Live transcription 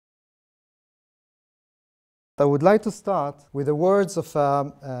I would like to start with the words of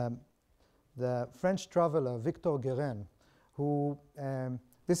the French traveler Victor Guérin, who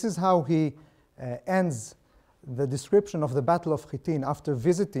this is how he ends the description of the Battle of Hattin after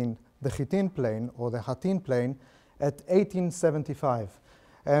visiting the Hattin plain or the Hattin plain at 1875.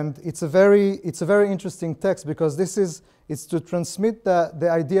 And it's a very interesting text because it's to transmit the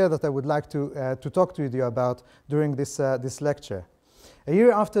idea that I would like to talk to you about during this lecture. A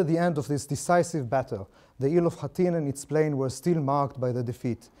year after the end of this decisive battle, the hill of Hattin and its plain were still marked by the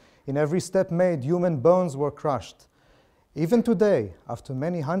defeat. In every step made, human bones were crushed. Even today, after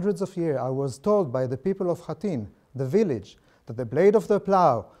many hundreds of years, I was told by the people of Hattin, the village, that the blade of the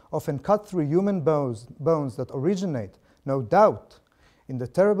plow often cut through human bones that originate, no doubt, in the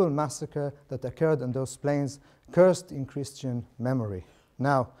terrible massacre that occurred on those plains, cursed in Christian memory.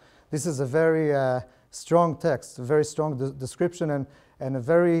 Now, this is a very strong text, a very strong description, and a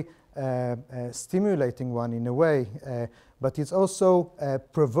very stimulating one in a way, but it also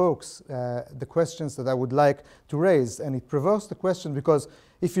provokes the questions that I would like to raise. And it provokes the question because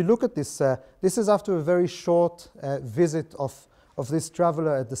if you look at this, this is after a very short visit of this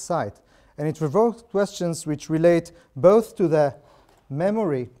traveler at the site. And it provokes questions which relate both to the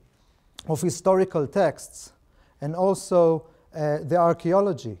memory of historical texts and also the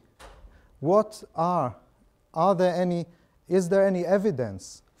archaeology. Is there any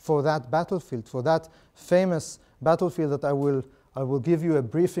evidence for that battlefield, for that famous battlefield that I will give you a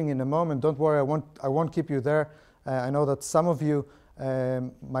briefing in a moment? Don't worry, I won't keep you there. I know that some of you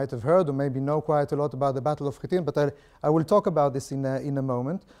might have heard or maybe know quite a lot about the Battle of Hattin, but I will talk about this in a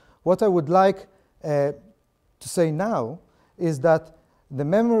moment. What I would like to say now is that the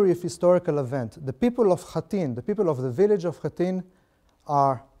memory of historical event, the people of Hattin, the people of the village of Hattin,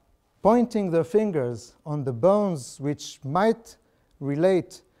 are pointing their fingers on the bones which might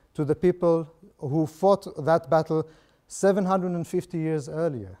relate to the people who fought that battle 750 years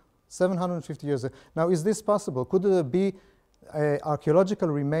earlier. 750 years. Now, is this possible? Could there be archaeological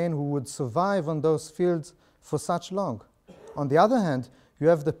remain who would survive on those fields for such long? On the other hand, you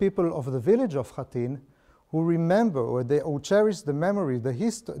have the people of the village of Hattin who remember or who cherish the memory, the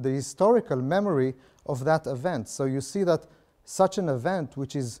historical memory of that event. So you see that such an event,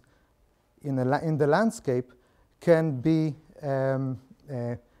 which is in the landscape, can be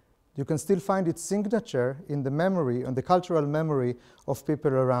you can still find its signature in the memory, in the cultural memory of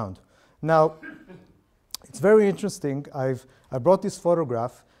people around. Now, it's very interesting. I brought this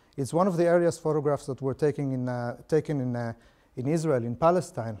photograph. It's one of the earliest photographs that were taken in Israel, in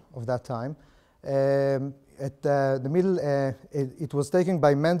Palestine of that time. It was taken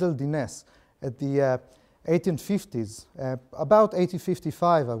by Mendel Dines at the 1850s, about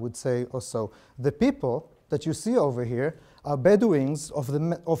 1855, I would say, or so. The people that you see over here are Bedouins of the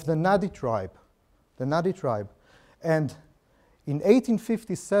Nadi tribe, And in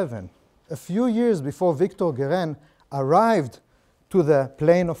 1857, a few years before Victor Guérin arrived to the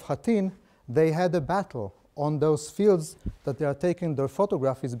plain of Hattin, they had a battle on those fields that they are taking, their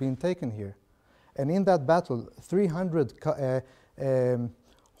photograph is being taken here. And in that battle, 300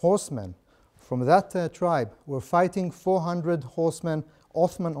 horsemen from that tribe were fighting 400 horsemen,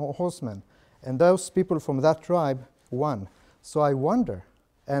 Ottoman horsemen. And those people from that tribe won. So I wonder,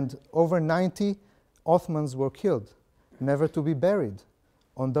 and over 90 Ottomans were killed, never to be buried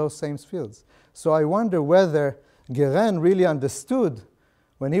on those same fields. So I wonder whether Guérin really understood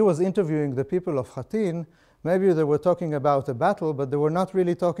when he was interviewing the people of Hattin. Maybe they were talking about a battle, but they were not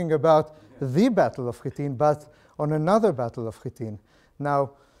really talking about the Battle of Hattin, but on another Battle of Hattin.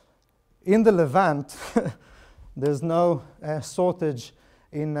 Now, in the Levant, there's no shortage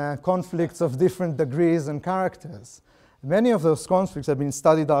in conflicts of different degrees and characters. Many of those conflicts have been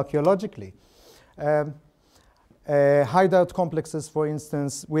studied archaeologically. Hideout complexes, for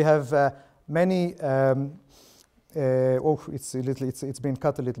instance, we have many. It's been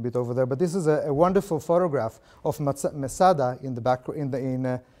cut a little bit over there, but this is a wonderful photograph of Masada in the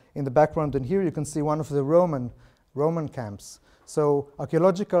background, and here you can see one of the Roman camps. So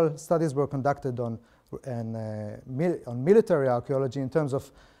archaeological studies were conducted on military archaeology in terms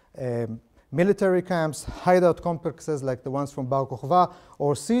of military camps, hideout complexes like the ones from Bar Kokhba,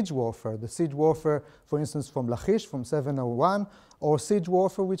 or siege warfare. The siege warfare, for instance, from Lachish from 701, or siege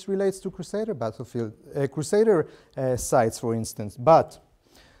warfare which relates to Crusader battlefield, Crusader sites, for instance. But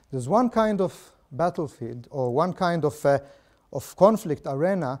there's one kind of battlefield or one kind of conflict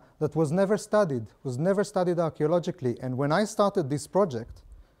arena that was never studied archaeologically. And when I started this project,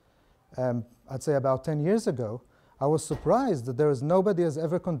 I'd say about 10 years ago, I was surprised that nobody has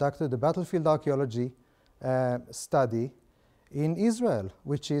ever conducted a battlefield archaeology study in Israel,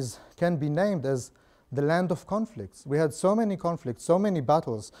 which can be named as the land of conflicts. We had so many conflicts, so many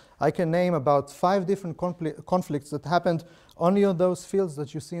battles. I can name about 5 different conflicts that happened only on those fields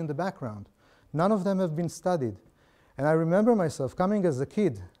that you see in the background. None of them have been studied. And I remember myself coming as a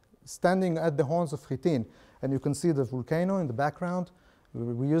kid, standing at the horns of Hattin, and you can see the volcano in the background.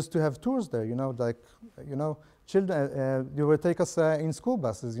 We used to have tours there, children, you would take us in school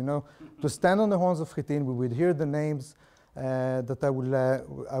buses, to stand on the horns of Hattin. We would hear the names that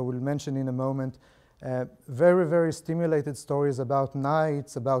I will mention in a moment. Very, very stimulated stories about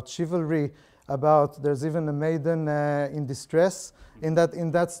knights, about chivalry, there's even a maiden in distress in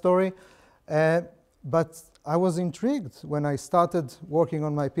that story. But I was intrigued when I started working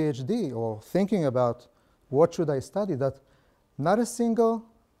on my PhD or thinking about what should I study, that not a single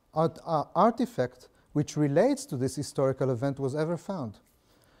artifact which relates to this historical event was ever found.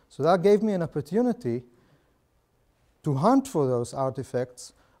 So that gave me an opportunity to hunt for those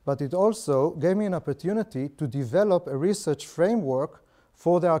artifacts, but it also gave me an opportunity to develop a research framework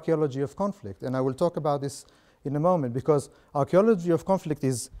for the archaeology of conflict. And I will talk about this in a moment, because archaeology of conflict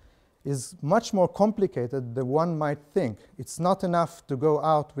is much more complicated than one might think. It's not enough to go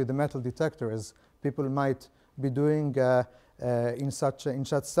out with a metal detector, as people might be doing in such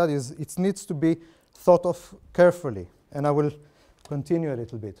studies. It needs to be thought of carefully, and I will continue a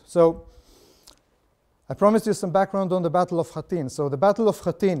little bit. So I promised you some background on the Battle of Hattin. So the Battle of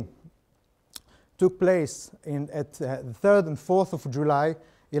Hattin took place at the 3rd and 4th of July,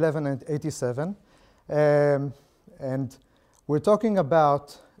 1187. And we're talking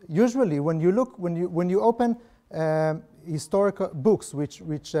about, usually when you open historical books which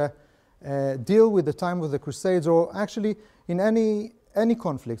deal with the time of the Crusades, or actually in any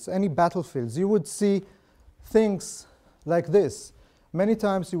conflicts, any battlefields, you would see things like this. Many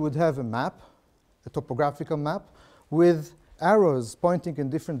times you would have a map, a topographical map, with arrows pointing in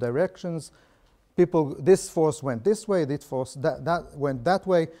different directions. This force went this way, this force that went that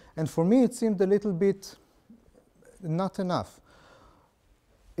way, and for me it seemed a little bit not enough.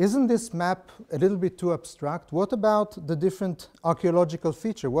 Isn't this map a little bit too abstract? What about the different archaeological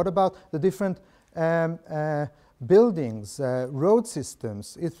features? What about the different buildings, road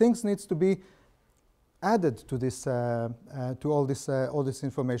systems? Things needs to be added to this, to all this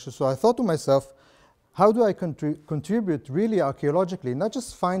information. So I thought to myself, how do I contribute really archaeologically, not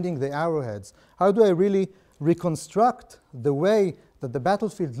just finding the arrowheads? How do I really reconstruct the way that the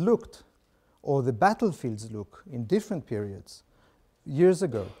battlefield looked, or the battlefields look in different periods years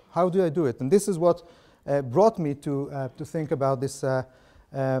ago? How do I do it? And this is what brought me to think about this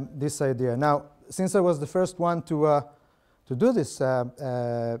idea. Now, since I was the first one to do this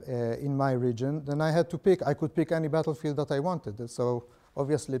in my region, then I had to pick. I could pick any battlefield that I wanted. So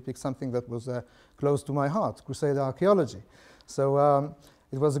obviously pick something that was close to my heart, Crusader Archaeology. So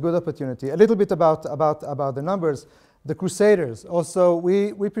it was a good opportunity. A little bit about the numbers. The Crusaders, also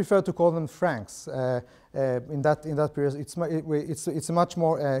we prefer to call them Franks. In that period, it's a much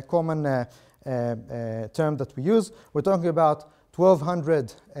more common term that we use. We're talking about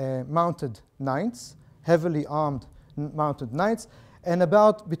 1,200 mounted knights, heavily armed mounted knights, and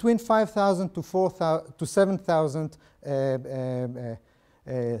about between 5,000 to 7,000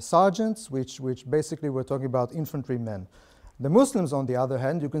 sergeants, which basically we're talking about infantrymen. The Muslims, on the other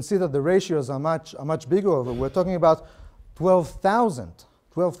hand, you can see that the ratios are much bigger. We're talking about 12,000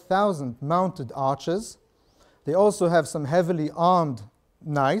 mounted archers. They also have some heavily armed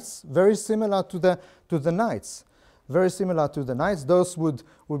knights, very similar to the knights. Very similar to the knights. Those would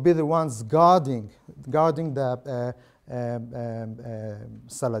be the ones guarding the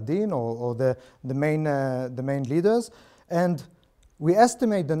Saladin or the main leaders. And we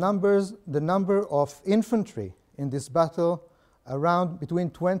estimate the number of infantry in this battle around between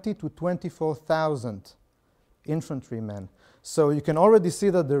 20 to 24,000 infantrymen. So you can already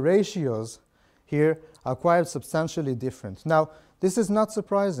see that the ratios here are quite substantially different. Now, this is not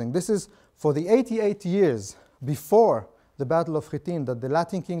surprising. This is for the 88 years before the Battle of Hattin that the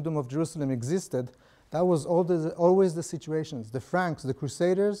Latin Kingdom of Jerusalem existed. That was always the situations. The Franks, the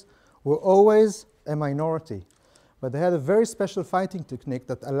Crusaders, were always a minority. But they had a very special fighting technique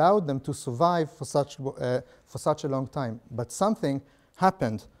that allowed them to survive for such a long time. But something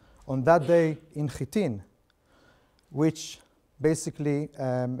happened on that day in Hattin, which basically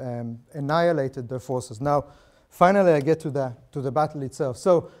annihilated their forces. Now, finally, I get to the battle itself.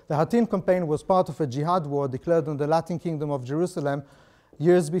 So the Hattin campaign was part of a jihad war declared on the Latin Kingdom of Jerusalem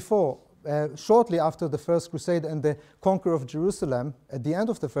years before. shortly after the First Crusade and the conquer of Jerusalem at the end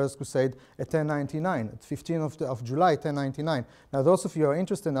of the First Crusade at 1099, at 15th of July 1099. Now those of you who are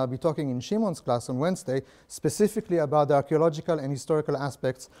interested, I'll be talking in Shimon's class on Wednesday specifically about the archaeological and historical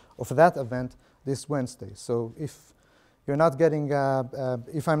aspects of that event this Wednesday. So if you're not getting,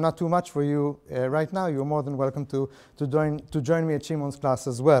 if I'm not too much for you right now, you're more than welcome to join me at Shimon's class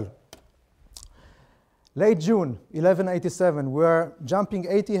as well. Late June 1187, we're jumping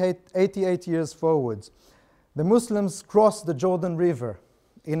 88 years forwards. The Muslims crossed the Jordan River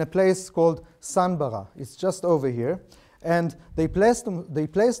in a place called Sanbara. It's just over here. And they placed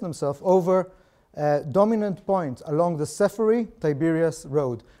themselves over a dominant point along the Sephri-Tiberias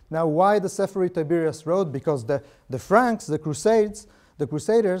road. Now, why the Sephri-Tiberias road? Because the Franks, the Crusaders,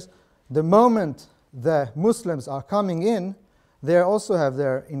 the moment the Muslims are coming in, they also have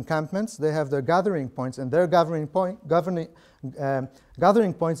their encampments, they have their gathering points, and their gathering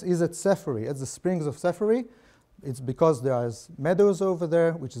points is at Sephri, at the springs of Sephri. It's because there's meadows over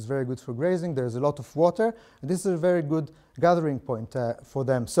there, which is very good for grazing. There's a lot of water. And this is a very good gathering point for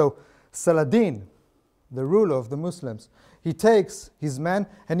them. So Saladin, the ruler of the Muslims, he takes his men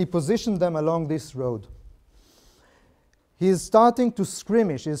and he positioned them along this road. He is starting to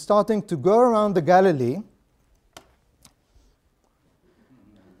skirmish. He is starting to go around the Galilee.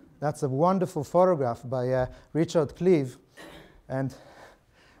 That's a wonderful photograph by Richard Cleave. And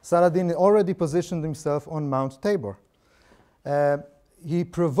Saladin already positioned himself on Mount Tabor. He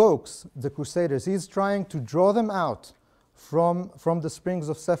provokes the Crusaders. He's trying to draw them out from the springs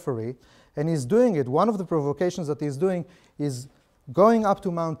of Sephri. And he's doing it. One of the provocations that he's doing is going up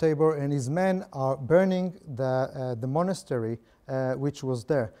to Mount Tabor, and his men are burning the monastery which was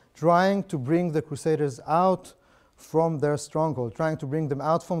there, trying to bring the Crusaders out from their stronghold, trying to bring them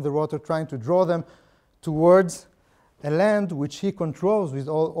out from the water, trying to draw them towards a land which he controls with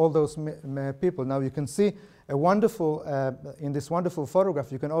all those people. Now you can see a wonderful, in this wonderful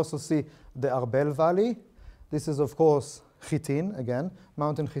photograph, you can also see the Arbel Valley. This is, of course, Hattin, again,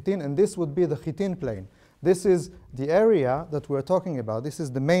 Mountain Hattin, and this would be the Hattin Plain. This is the area that we're talking about. This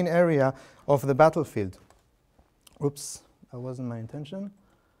is the main area of the battlefield. Oops, that wasn't my intention.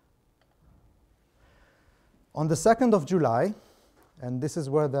 On the 2nd of July, and this is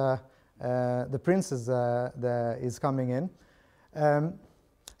where the prince is coming in,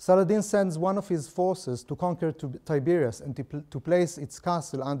 Saladin sends one of his forces to conquer Tiberias and to place its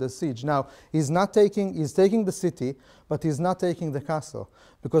castle under siege. Now, he's taking the city, but he's not taking the castle,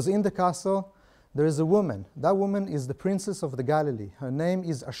 because in the castle there is a woman. That woman is the princess of the Galilee. Her name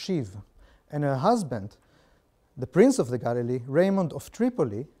is Ashiv, and her husband, the prince of the Galilee, Raymond of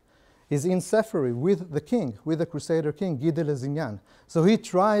Tripoli, is in Sephri with the king, with the Crusader king, Guy de Lusignan. So he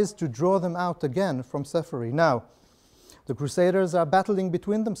tries to draw them out again from Sephri. Now, the Crusaders are battling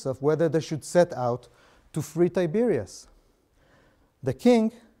between themselves whether they should set out to free Tiberias. The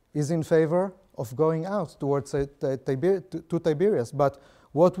king is in favor of going out towards Tiberias, but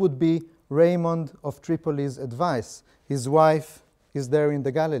what would be Raymond of Tripoli's advice? His wife is there in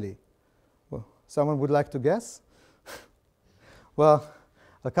the Galilee. Well, someone would like to guess? Well,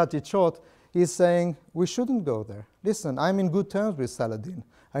 I'll cut it short. He's saying, we shouldn't go there. Listen, I'm in good terms with Saladin.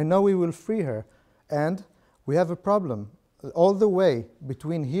 I know we will free her. And we have a problem. All the way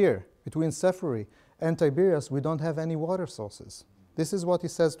between here, between Sephri and Tiberias, we don't have any water sources. This is what he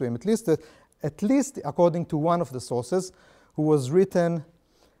says to him, at least according to one of the sources, who was written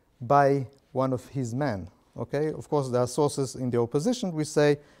by one of his men. Okay? Of course, there are sources in the opposition we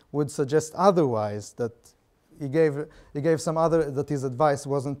say would suggest otherwise, that he gave some other, that his advice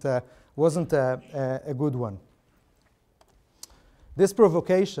wasn't a good one. This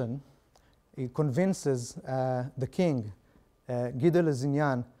provocation, it convinces the king, Guy de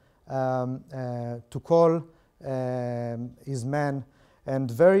Lusignan, to call his men, and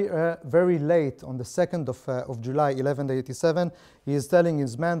very late on the 2nd of July 1187, he is telling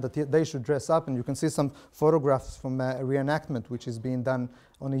his men that they should dress up, and you can see some photographs from a reenactment which is being done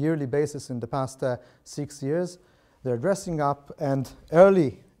on a yearly basis in the past 6 years. They're dressing up, and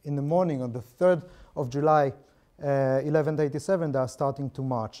early in the morning on the 3rd of July 1187, they are starting to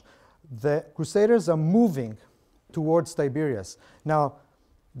march. The Crusaders are moving towards Tiberias. Now,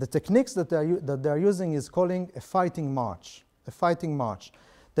 the techniques that they're using is calling a fighting march. A fighting march.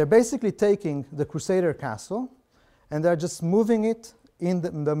 They're basically taking the Crusader castle, and they're just moving it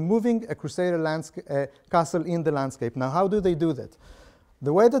they're moving a Crusader castle in the landscape. Now, how do they do that?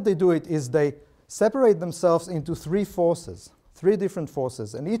 The way that they do it is they separate themselves into three different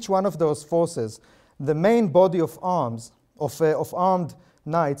forces, and each one of those forces, the main body of arms, of armed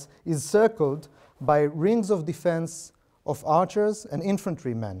knights, is circled by rings of defense of archers and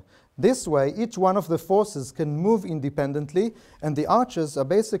infantrymen. This way, each one of the forces can move independently, and the archers are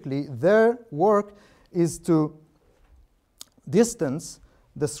basically, their work is to distance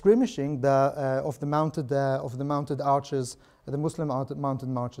the skirmishing of the mounted archers, the Muslim mounted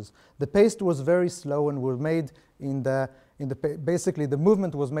marchers. The pace was very slow and were made basically the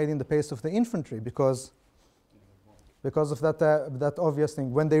movement was made in the pace of the infantry because of that obvious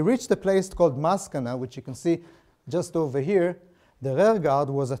thing. When they reached a place called Maskana, which you can see just over here, the rear guard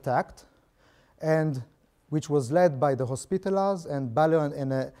was attacked, and which was led by the Hospitallers and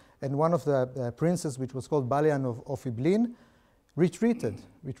Balian and one of the princes, which was called Balian of Iblin, retreated.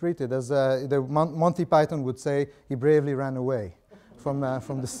 As the Monty Python would say, he bravely ran away from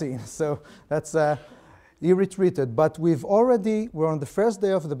the scene. So that's he retreated. But we're on the first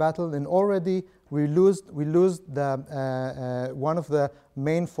day of the battle, and already we lose the one of the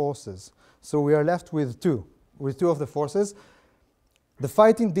main forces. So we are left with two of the forces. The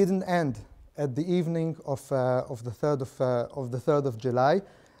fighting didn't end at the evening of the 3rd of July.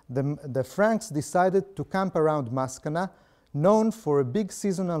 The Franks decided to camp around Maskana, known for a big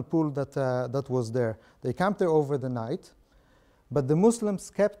seasonal pool that was there. They camped there over the night, but the Muslims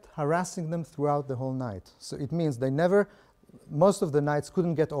kept harassing them throughout the whole night. So it means most of the knights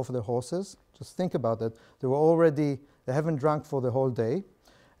couldn't get off their horses. Just think about that. They haven't drunk for the whole day,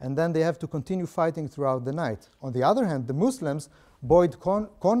 and then they have to continue fighting throughout the night. On the other hand, the Muslims brought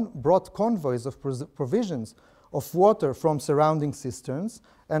convoys of provisions of water from surrounding cisterns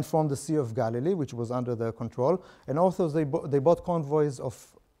and from the Sea of Galilee, which was under their control. And also they bought convoys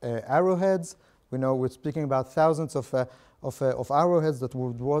of arrowheads. We're speaking about thousands of arrowheads that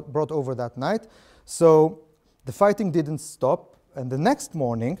were brought over that night. So the fighting didn't stop. And the next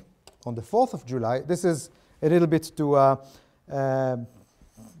morning, on the 4th of July, this is a little bit to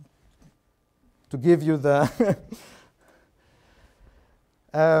give you the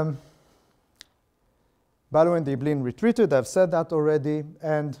Balu and the Iblin retreated, I've said that already,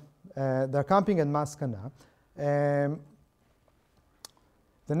 and they're camping in Maskana. The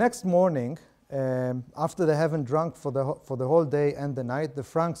next morning, after they haven't drunk for the whole day and the night, the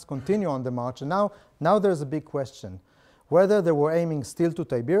Franks continue on the march. And now there's a big question, whether they were aiming still to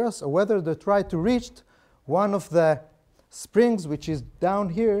Tiberias or whether they tried to reach one of the springs which is down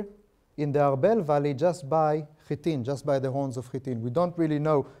here in the Arbel Valley just by Hattin, just by the horns of Hattin. We don't really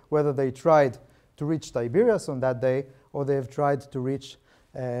know whether they tried to reach Tiberias on that day, or they have tried to reach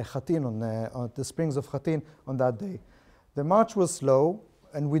Hattin on the springs of Hattin on that day. The march was slow,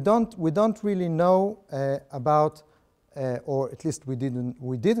 and we don't really know about, or at least we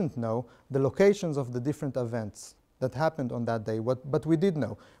didn't know the locations of the different events that happened on that day. But we did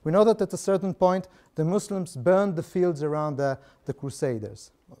know. We know that at a certain point the Muslims burned the fields around the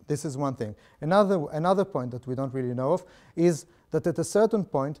Crusaders. This is one thing. Another point that we don't really know of is that at a certain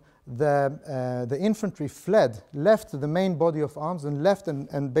point the infantry left the main body of arms and left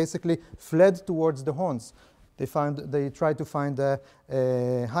and basically fled towards the horns. They tried to find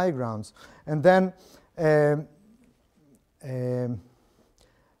high grounds. And then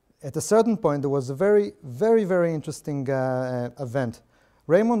at a certain point there was a very, very, very interesting event.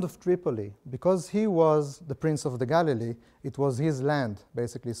 Raymond of Tripoli, because he was the Prince of the Galilee, it was his land,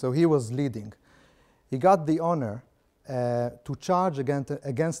 basically, so he was leading. He got the honor to charge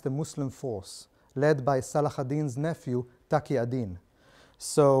against a Muslim force led by Salah ad-Din's nephew, Taqi ad-Din.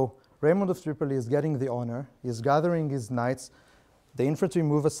 So Raymond of Tripoli is getting the honor, he's gathering his knights, the infantry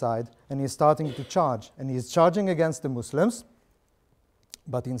move aside, and he's starting to charge. And he's charging against the Muslims,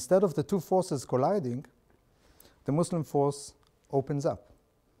 but instead of the two forces colliding, the Muslim force opens up.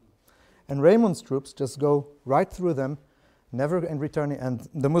 And Raymond's troops just go right through them, never in returning, and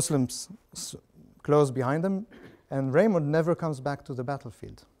the Muslims close behind them, and Raymond never comes back to the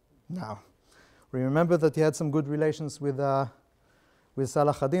battlefield. Now, we remember that he had some good relations with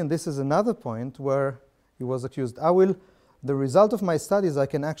Salah ad-Din. This is another point where he was accused. The result of my studies, I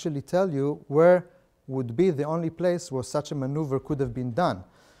can actually tell you where would be the only place where such a maneuver could have been done.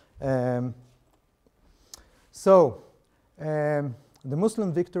 The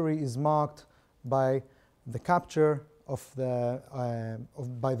Muslim victory is marked by the capture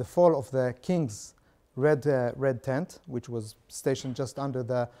by the fall of the king's red tent, which was stationed just under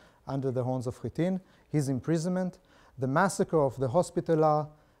the horns of Hattin, his imprisonment, the massacre of the Hospitaller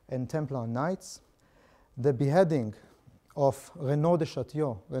and Templar knights, the beheading of Renaud de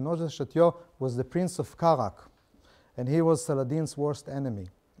Châtillon. Renaud de Châtillon was the prince of Karak, and he was Saladin's worst enemy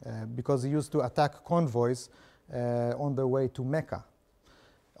because he used to attack convoys on their way to Mecca.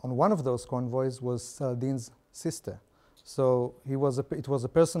 On one of those convoys was Saladin's sister, So it was a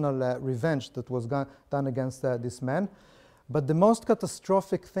personal revenge that was done against this man. But the most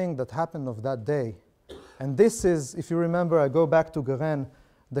catastrophic thing that happened of that day, and this is, if you remember, I go back to Guerin,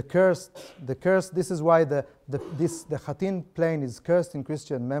 the curse, this is why the Hattin plain is cursed in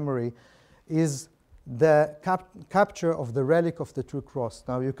Christian memory, is the capture of the relic of the true cross.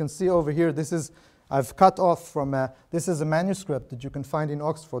 Now you can see over here, I've cut off from, this is a manuscript that you can find in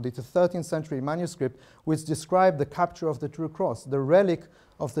Oxford. It's a 13th century manuscript which describes the capture of the true cross, the relic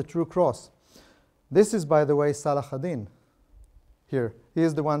of the true cross. This is, by the way, Salah ad-Din. Here, he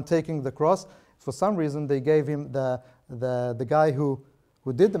is the one taking the cross. For some reason, they gave him the guy who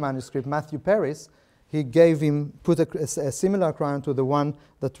did the manuscript, Matthew Paris. He put a similar crown to the one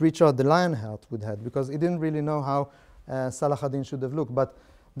that Richard the Lionheart would have, because he didn't really know how Salah ad-Din should have looked. But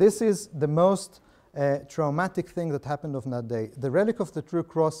this is the most traumatic thing that happened on that day. The relic of the true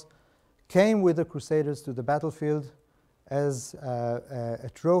cross came with the Crusaders to the battlefield as a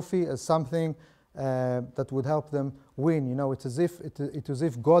trophy, as something that would help them win. You know, it's as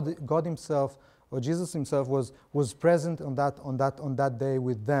if God Himself or Jesus Himself was present on that day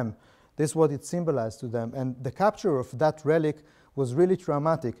with them. This is what it symbolized to them. And the capture of that relic was really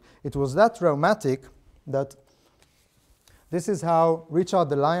traumatic. It was that traumatic that this is how Richard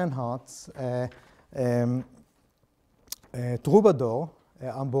the Lionheart's troubadour,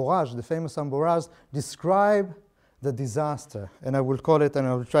 Amborage, the famous Amborage, describe the disaster. And I will call it, and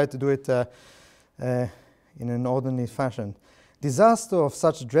I will try to do it in an ordinary fashion. Disaster of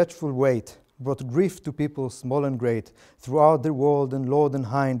such dreadful weight brought grief to people small and great, throughout the world and lord and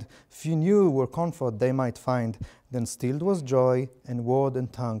hind. Few knew where comfort they might find. Then stilled was joy and word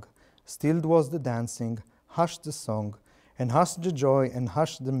and tongue. Stilled was the dancing, hushed the song, and hushed the joy and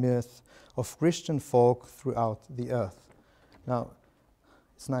hushed the mirth of Christian folk throughout the earth. Now,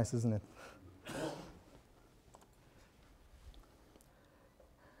 it's nice, isn't it?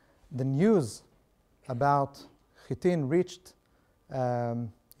 The news about Hattin reached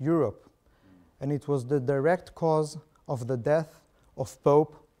Europe, and it was the direct cause of the death of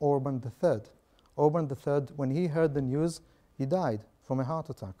Pope Urban III. Urban III, when he heard the news, he died from a heart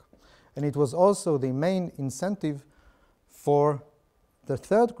attack. And it was also the main incentive for the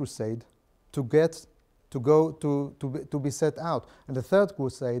Third Crusade to be set out. And the Third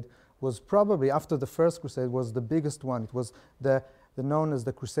Crusade was probably, after the First Crusade, was the biggest one. It was the known as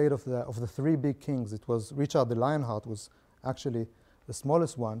the Crusade of the Three Big Kings. It was Richard the Lionheart was actually the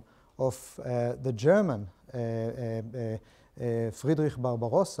smallest one, of the German Friedrich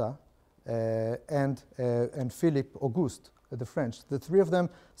Barbarossa and Philip Auguste, the French. The three of them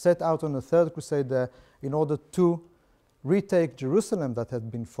set out on the Third Crusade in order to retake Jerusalem that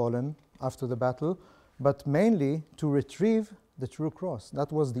had been fallen after the battle, but mainly to retrieve the true cross.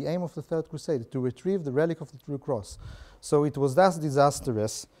 That was the aim of the Third Crusade, to retrieve the relic of the true cross. So it was that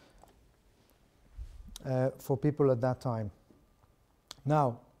disastrous for people at that time.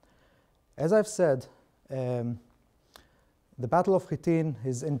 Now, as I've said, the Battle of Hattin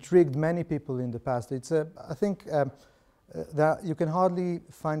has intrigued many people in the past. I think that you can hardly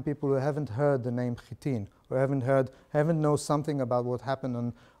find people who haven't heard the name Hattin, or haven't known something about what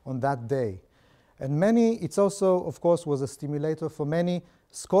happened on that day. And it also, of course, was a stimulator for many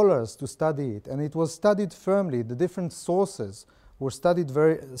scholars to study it. And it was studied firmly. The different sources were studied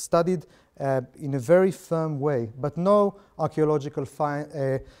in a very firm way. But no archaeological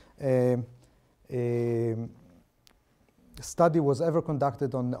study was ever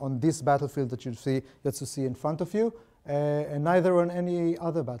conducted on this battlefield that you see in front of you, and neither on any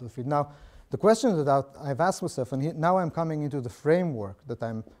other battlefield. Now, the question that I've asked myself, and now I'm coming into the framework that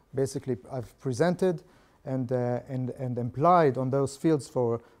I've presented and implied on those fields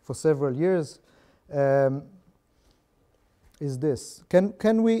for several years, is this: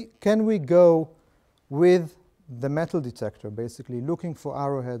 can we go with the metal detector, basically looking for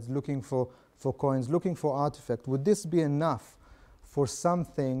arrowheads, looking for coins, looking for artifacts? Would this be enough for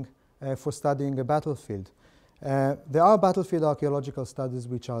something for studying a battlefield? There are battlefield archaeological studies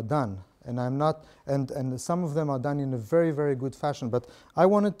which are done, and some of them are done in a very, very good fashion. But I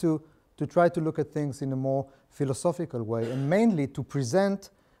wanted to try to look at things in a more philosophical way, and mainly to present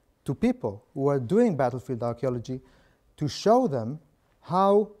to people who are doing battlefield archaeology, to show them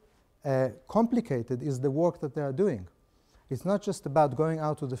how complicated is the work that they are doing. It's not just about going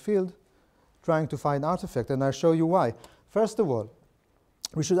out to the field, trying to find artifacts, and I'll show you why. First of all,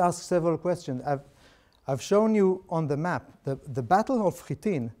 we should ask several questions. I've shown you on the map the Battle of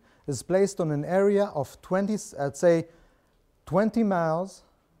Hattin is placed on an area of 20 miles,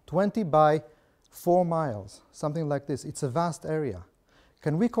 20 by 4 miles, something like this. It's a vast area.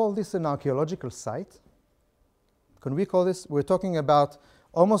 Can we call this an archaeological site? can we call this? We're talking about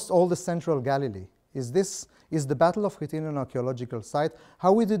almost all the central Galilee. Is the Battle of Hattin an archaeological site?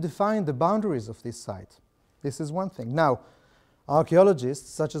 How would you define the boundaries of this site? This is one thing. Now, archaeologists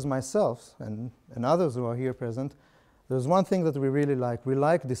such as myself and others who are here present, there's one thing that we really like. We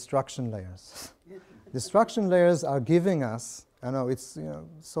like destruction layers. Destruction layers are giving us, I know it's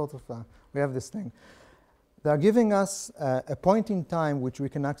sort of, we have this thing. They're giving us a point in time which we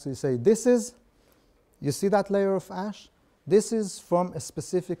can actually say, this is, you see that layer of ash? This is from a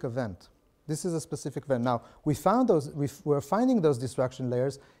specific event. This is a specific event. Now, we're finding those destruction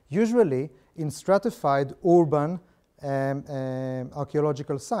layers usually in stratified urban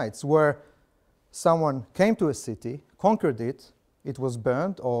archaeological sites where someone came to a city, conquered it, it was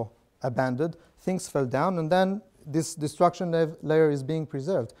burned or abandoned, things fell down, and then this destruction layer is being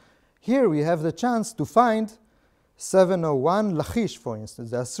preserved. Here we have the chance to find 701 Lachish, for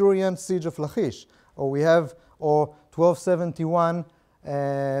instance, the Assyrian siege of Lachish, or 1271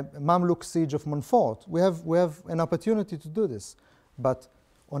 Mamluk siege of Montfort. We have an opportunity to do this, but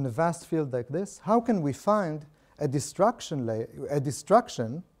on a vast field like this, how can we find a destruction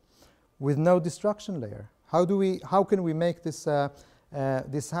with no destruction layer? How can we make this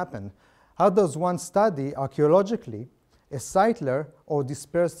this happen? How does one study archaeologically a siteler or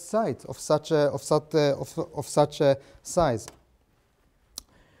dispersed site of such a size?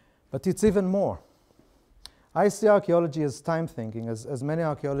 But it's even more. I see archaeology as time thinking, as many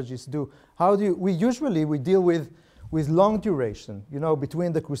archaeologists do. We usually deal with long duration,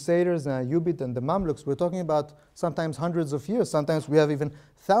 between the Crusaders and Ayyubids and the Mamluks. We're talking about sometimes hundreds of years. Sometimes we have even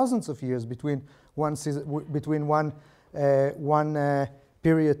thousands of years between one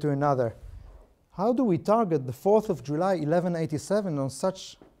period to another. How do we target the 4th of July, 1187 on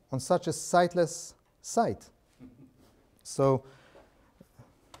such a siteless site? So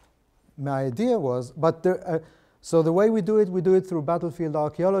my idea was, so the way we do it through battlefield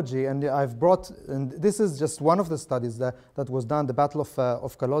archaeology, and and this is just one of the studies that was done, the Battle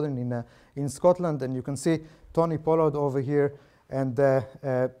of Culloden in Scotland, and you can see Tony Pollard over here, and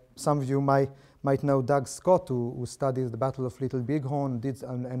some of you might know Doug Scott, who studied the Battle of Little Bighorn, did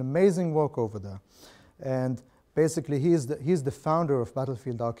an amazing work over there. And basically, he's the founder of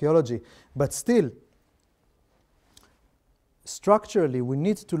battlefield archaeology. But still, structurally, we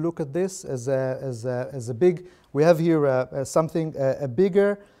need to look at this as a big, we have here a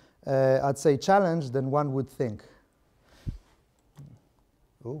bigger, I'd say, challenge than one would think.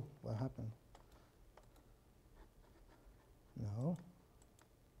 Oh, what happened? No.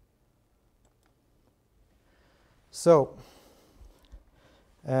 So,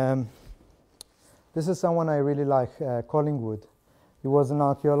 this is someone I really like, Collingwood. He was an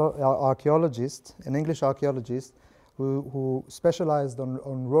archaeologist, an English archaeologist, who specialized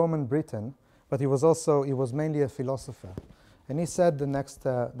on Roman Britain, but he was mainly a philosopher. And he said the next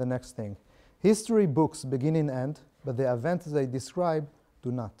thing: history books begin and end, but the events they describe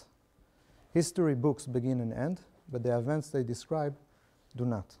do not. History books begin and end, but the events they describe do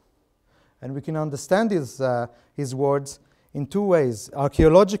not. And we can understand his words in two ways: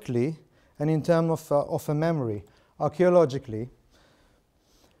 archaeologically and in terms of a memory. Archaeologically,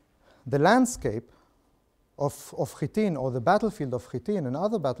 the landscape of Hattin, or the battlefield of Hattin and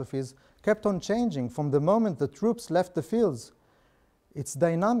other battlefields, kept on changing from the moment the troops left the fields. It's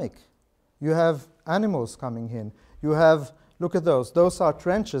dynamic. You have animals coming in. You have, look at those. Those are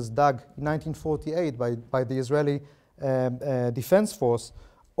trenches dug in 1948 by the Israeli Defense Force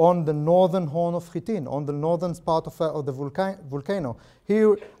on the northern horn of Hattin, on the northern part of the volcano.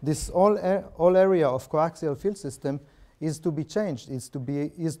 Here, this all area of coaxial field system is to be changed, is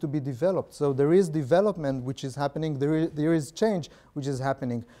to be developed. So there is development which is happening, there is change which is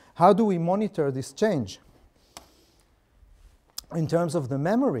happening. How do we monitor this change? In terms of the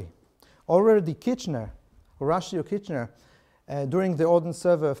memory, already Kitchener, Horatio Kitchener, during the Ordnance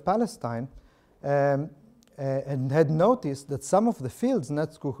Survey of Palestine, and had noticed that some of the fields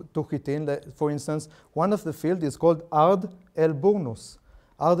next to Hattin, for instance, one of the fields is called Ard el Burnus.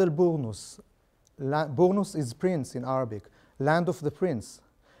 Ard el Burnus. Burnus is prince in Arabic, land of the prince.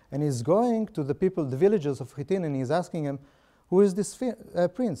 And he's going to the people, the villagers of Hattin, and he's asking them, who is this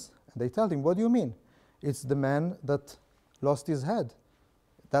prince? And they tell him, what do you mean? It's the man that lost his head.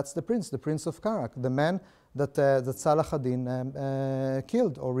 That's the Prince of Karak, the man that Salah ad-Din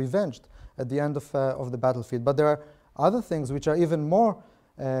killed or revenged at the end of the battlefield. But there are other things which are even more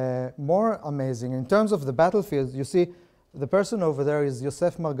amazing. In terms of the battlefield, you see the person over there is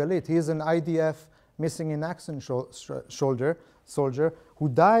Yosef Margalit. He is an IDF missing in action soldier who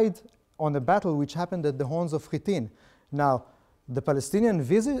died on a battle which happened at the horns of Hattin. Now, the Palestinian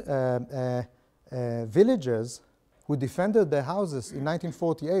villagers who defended their houses in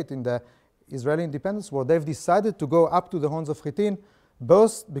 1948 in the Israeli Independence War, they've decided to go up to the horns of Hattin,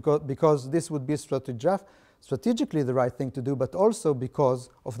 both because this would be strategically the right thing to do, but also because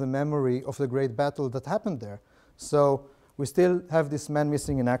of the memory of the great battle that happened there. So we still have this man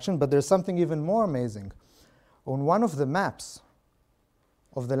missing in action, but there's something even more amazing. On one of the maps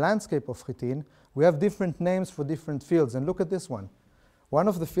of the landscape of Hattin, we have different names for different fields, and look at this one. One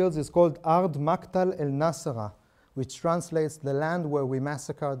of the fields is called Ard Maktal El Nasara, which translates the land where we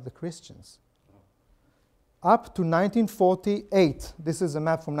massacred the Christians. Up to 1948, this is a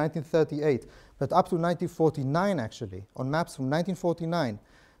map from 1938, but up to 1949 actually, on maps from 1949,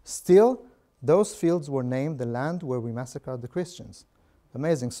 still those fields were named the land where we massacred the Christians.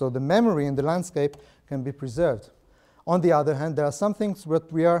 Amazing. So the memory in the landscape can be preserved. On the other hand, there are some things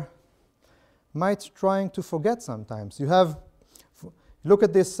that we might trying to forget sometimes. You have, look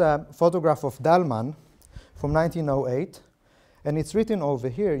at this photograph of Dalman from 1908, and it's written over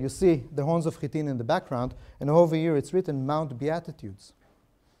here. You see the horns of Hattin in the background, and over here it's written Mount Beatitudes.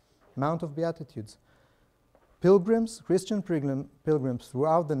 Mount of Beatitudes. Pilgrims, Christian pilgrims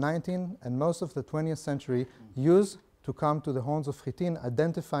throughout the 19th and most of the 20th century used to come to the horns of Hattin,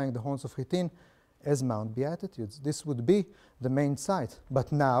 identifying the horns of Hattin as Mount Beatitudes. This would be the main site.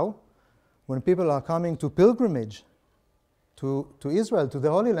 But now, when people are coming to pilgrimage to Israel, to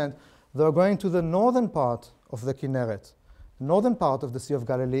the Holy Land, they're going to the northern part of the Kinneret, northern part of the Sea of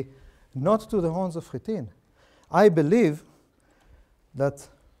Galilee, not to the horns of Hattin. I believe that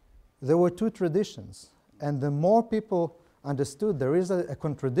there were two traditions, and the more people understood there is a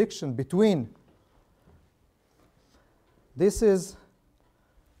contradiction between. This is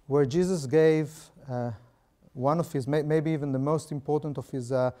where Jesus gave one of his, maybe even the most important of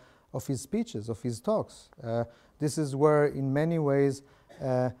his speeches, of his talks. This is where, in many ways,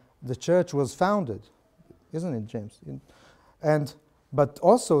 the church was founded, isn't it, James? But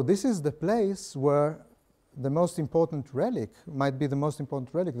also, this is the place where the most important relic, might be the most important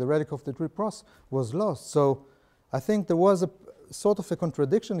relic, the relic of the tree cross, was lost. So I think there was a sort of a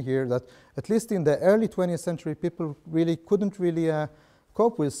contradiction here that, at least in the early 20th century, people really couldn't really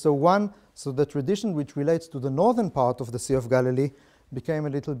cope with. So the tradition which relates to the northern part of the Sea of Galilee became a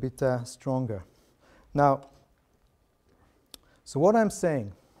little bit stronger. Now, so what I'm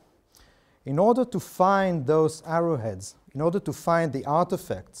saying, in order to find those arrowheads, in order to find the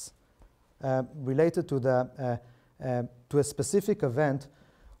artifacts related to a specific event,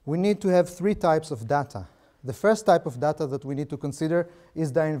 we need to have three types of data. The first type of data that we need to consider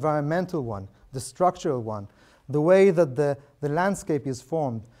is the environmental one, the structural one, the way that the landscape is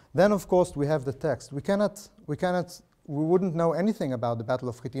formed. Then, of course, we have the text. We wouldn't know anything about the Battle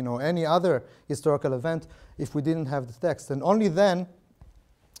of Hattin or any other historical event if we didn't have the text. And only then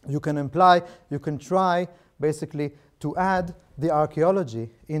you can try basically to add the archaeology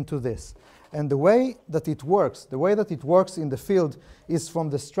into this. And the way that it works in the field is from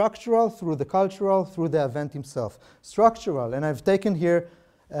the structural through the cultural through the event himself. Structural, and I've taken here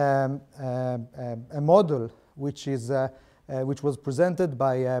a model which was presented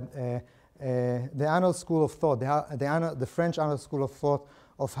by the Annals School of Thought, the French Annals School of Thought,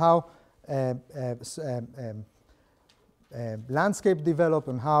 of how landscape develop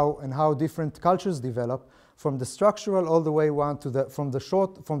and how different cultures develop, from the structural all the way from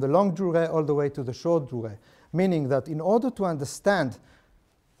the long durée all the way to the short durée. Meaning that in order to understand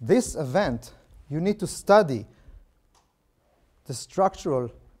this event, you need to study the structural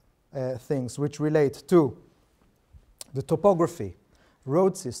things which relate to the topography,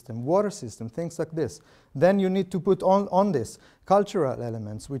 road system, water system, things like this. Then you need to put on this cultural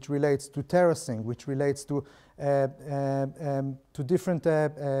elements, which relates to terracing, which relates to different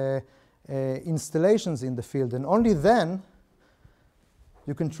installations in the field. And only then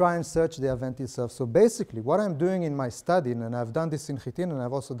you can try and search the event itself. So basically, what I'm doing in my study, and I've done this in Hattin, and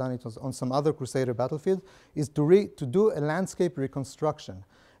I've also done it on some other Crusader battlefields, is to do a landscape reconstruction.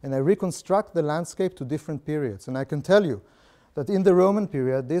 And I reconstruct the landscape to different periods. And I can tell you that in the Roman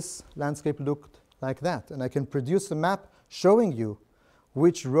period, this landscape looked like that. And I can produce a map showing you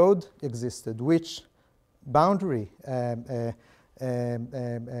which road existed, which boundary,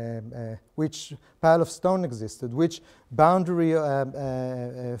 which pile of stone existed, which boundary,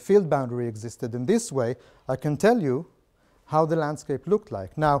 field boundary existed. In this way, I can tell you how the landscape looked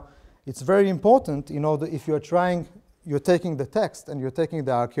like. Now, it's very important in order, if you're taking the text and you're taking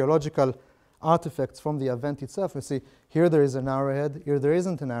the archaeological artifacts from the event itself, you see, here there is an arrowhead, here there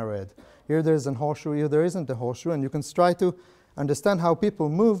isn't an arrowhead, here there is a horseshoe, here there isn't a horseshoe, and you can try to understand how people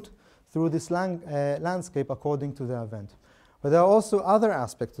moved through this landscape according to the event. But there are also other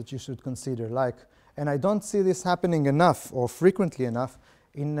aspects that you should consider, like And I don't see this happening enough or frequently enough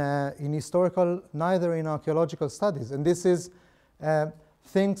in historical, neither in archaeological studies. And this is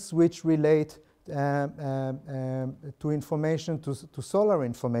things which relate to information, to solar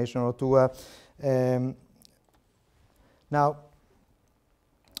information, or to now,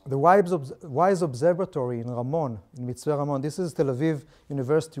 the WISE Observatory in Ramon, in Mitzveh Ramon, this is Tel Aviv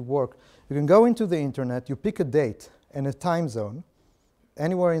University work. You can go into the internet, you pick a date and a time zone,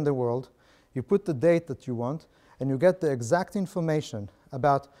 anywhere in the world, you put the date that you want, and you get the exact information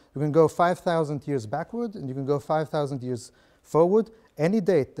about, you can go 5,000 years backward, and you can go 5,000 years forward. Any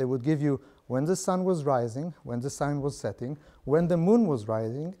date, they would give you when the sun was rising, when the sun was setting, when the moon was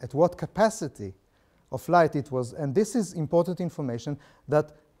rising, at what capacity of light it was. And this is important information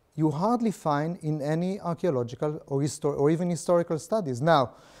that you hardly find in any archaeological or even historical studies.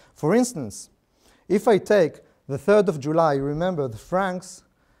 Now, for instance, if I take the 3rd of July, you remember the Franks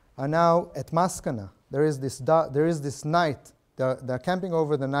are now at Maskana. There is this night. They're camping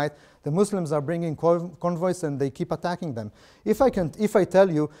over the night. The Muslims are bringing convoys and they keep attacking them. If I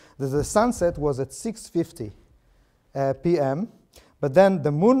tell you that the sunset was at 6:50 p.m., but then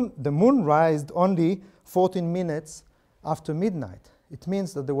the moon rised only 14 minutes after midnight, it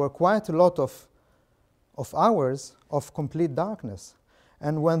means that there were quite a lot of hours of complete darkness.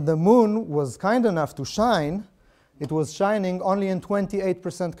 And when the moon was kind enough to shine, it was shining only in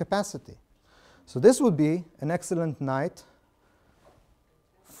 28% capacity. So this would be an excellent night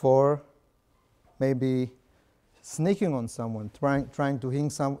for maybe sneaking on someone, trying to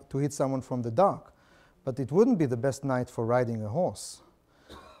hit someone from the dark. But it wouldn't be the best night for riding a horse,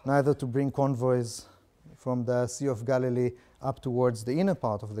 neither to bring convoys from the Sea of Galilee up towards the inner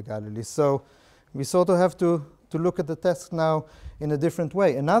part of the Galilee. So we sort of have to look at the text now in a different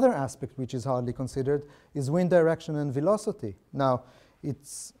way. Another aspect which is hardly considered is wind direction and velocity. Now,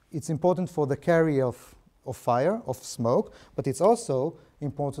 it's important for the carry of fire, of smoke, but it's also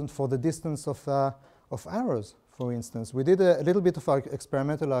important for the distance of arrows, for instance. We did a little bit of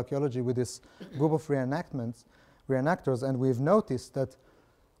experimental archaeology with this group of reenactors, and we've noticed that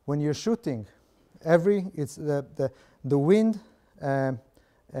when you're shooting, the wind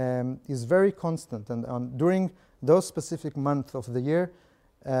is very constant, and during those specific months of the year,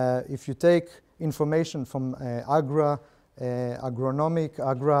 if you take information from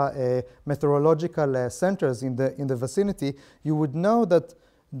meteorological centers in the vicinity, you would know that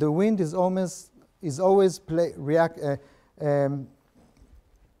the wind is always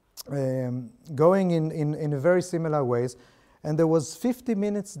going in very similar ways. And there was 50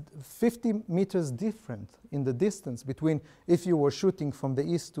 meters different in the distance between if you were shooting from the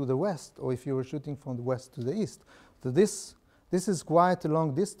east to the west or if you were shooting from the west to the east. So this is quite a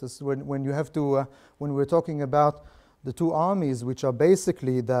long distance when you have to when we're talking about the two armies, which are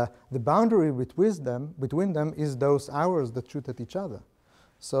basically the boundary between them is those arrows that shoot at each other.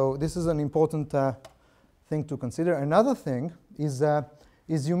 So this is an important thing to consider. Another thing is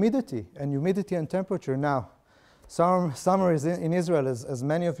humidity and temperature. Now, summer in Israel, as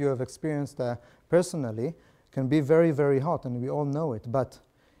many of you have experienced personally, can be very, very hot, and we all know it. But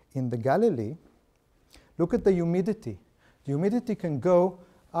in the Galilee, look at the humidity. The humidity can go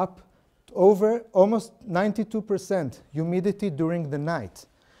up to over almost 92% humidity during the night.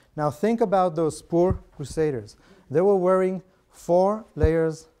 Now think about those poor crusaders. They were wearing 4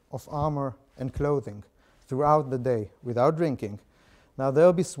 layers of armor and clothing throughout the day without drinking. Now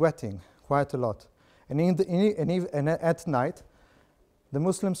they'll be sweating quite a lot. And at night, the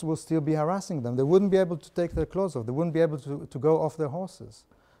Muslims will still be harassing them. They wouldn't be able to take their clothes off. They wouldn't be able to go off their horses.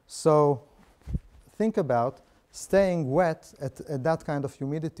 So think about staying wet at that kind of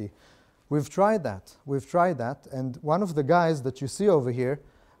humidity. We've tried that. And one of the guys that you see over here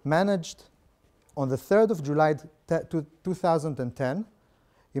managed, on the 3rd of July 2010,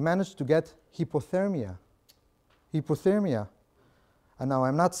 he managed to get hypothermia. And now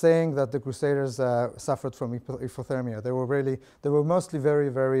I'm not saying that the Crusaders suffered from hypothermia. They were mostly very,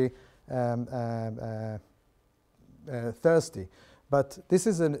 very thirsty. But this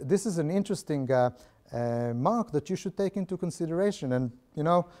is an interesting mark that you should take into consideration. And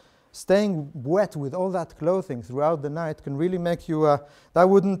staying wet with all that clothing throughout the night can really make you. That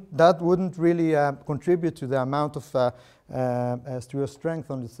wouldn't really contribute to the amount of to your strength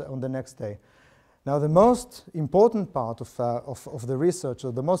on the next day. Now, the most important part of the research,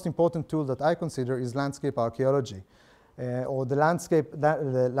 or the most important tool that I consider, is landscape archaeology, or the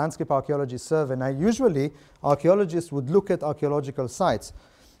landscape archaeology survey. And usually, archaeologists would look at archaeological sites.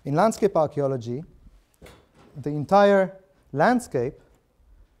 In landscape archaeology, the entire landscape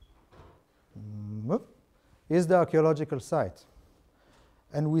is the archaeological site.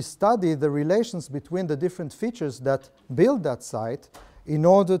 and we study the relations between the different features that build that site in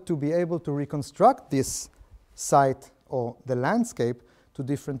order to be able to reconstruct this site or the landscape to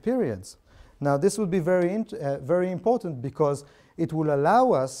different periods. Now, this will be very important because it will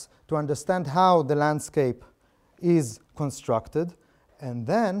allow us to understand how the landscape is constructed and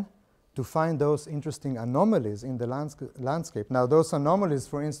then to find those interesting anomalies in the landscape. Now, those anomalies,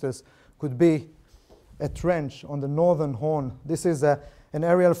 for instance, could be a trench on the northern horn. This is an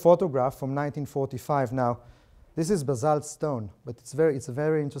aerial photograph from 1945. Now, this is basalt stone, but it's a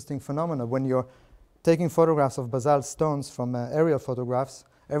very interesting phenomenon. When you're taking photographs of basalt stones from aerial photographs,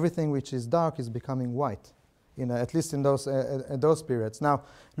 everything which is dark is becoming white, at least in those periods. Now,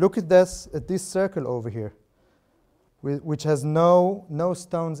 look at this circle over here, which has no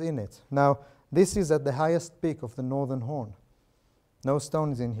stones in it. Now, this is at the highest peak of the northern horn. No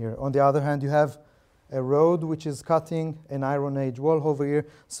stones in here. On the other hand, you have a road which is cutting an Iron Age wall over here.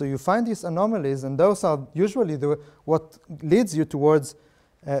 So you find these anomalies, and those are usually what leads you towards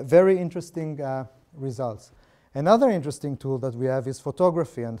very interesting results. Another interesting tool that we have is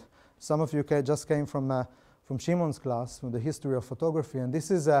photography, and some of you just came from Shimon's class, from the history of photography, and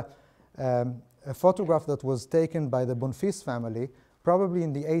this is a photograph that was taken by the Bonfils family, probably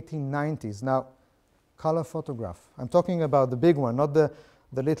in the 1890s. Now, color photograph. I'm talking about the big one, not the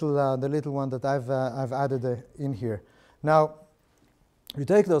little one that I've added in here. Now, you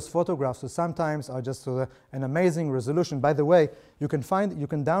take those photographs, so sometimes are just an amazing resolution. By the way, you can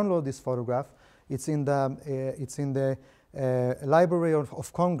download this photograph. It's in the Library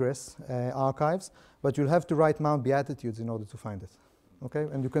of Congress archives, but you'll have to write Mount Beatitudes in order to find it. Okay,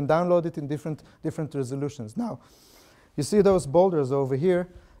 and you can download it in different resolutions. Now, you see those boulders over here.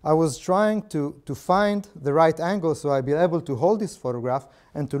 I was trying to find the right angle so I'd be able to hold this photograph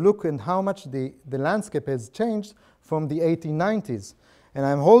and to look at how much the landscape has changed from the 1890s. And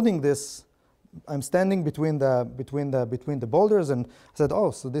I'm holding this. I'm standing between the boulders, and I said,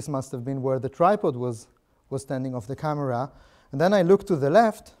 "Oh, so this must have been where the tripod was standing of the camera." And then I look to the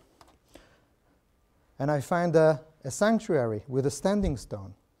left, and I find a sanctuary with a standing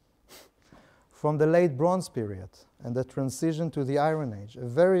stone from the late Bronze period and the transition to the Iron Age. A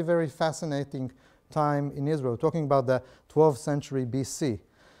very, very fascinating time in Israel, talking about the 12th century BC.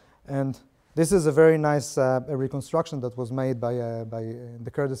 And this is a very nice reconstruction that was made by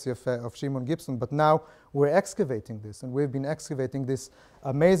the courtesy of Shimon Gibson. But now we're excavating this, and we've been excavating this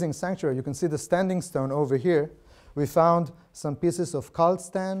amazing sanctuary. You can see the standing stone over here. We found some pieces of cult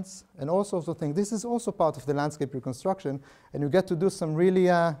stands and all sorts of things. This is also part of the landscape reconstruction, and you get to do some really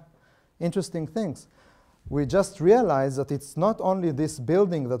interesting things. We just realized that it's not only this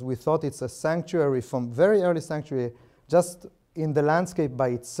building that we thought it's a sanctuary from very early sanctuary, just in the landscape by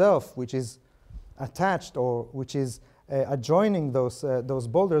itself, which is attached or which is adjoining those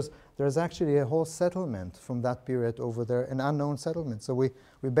boulders. There's actually a whole settlement from that period over there, an unknown settlement. So we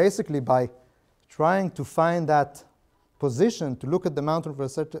basically, by trying to find that position to look at the mountain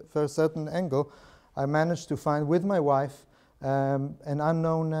for a certain angle, I managed to find with my wife an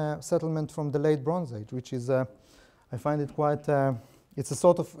unknown settlement from the late Bronze Age, which is, I find it quite, it's a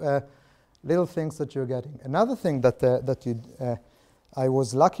sort of little things that you're getting. Another thing that I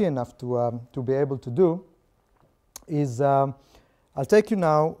was lucky enough to be able to do is, I'll take you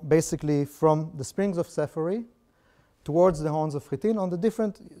now basically from the Springs of Sephori towards the Horns of Hattin on the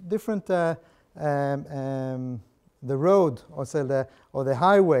different the road, or say the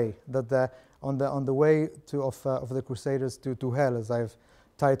highway that on the way of the Crusaders to hell, as I've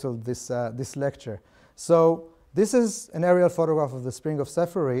titled this lecture. So this is an aerial photograph of the Spring of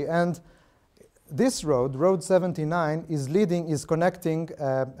Sephori, and this road, Road 79, is connecting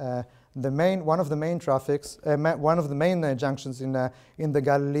one of the main traffics, one of the main junctions in the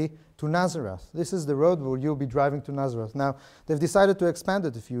Galilee to Nazareth. This is the road where you'll be driving to Nazareth. Now, they've decided to expand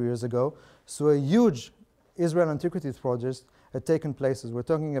it a few years ago, so a huge Israel Antiquities project had taken place. We're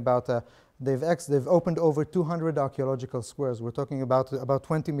talking about they've opened over 200 archaeological squares. We're talking about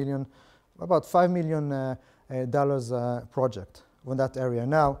 $20 million, about $5 million project in that area.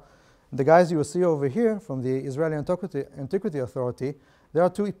 Now, the guys you will see over here from the Israeli Antiquity Authority, there are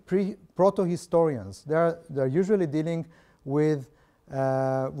two proto-historians. They're usually dealing with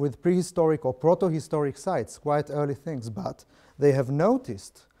prehistoric or proto-historic sites, quite early things, but they have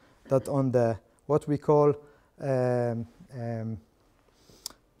noticed that on the what we call the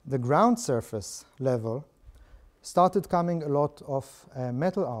ground surface level started coming a lot of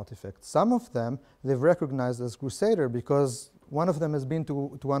metal artifacts. Some of them they've recognized as Crusader because one of them has been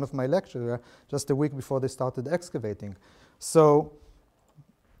to one of my lectures just a week before they started excavating. So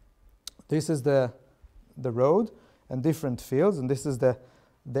this is the road and different fields, and this is the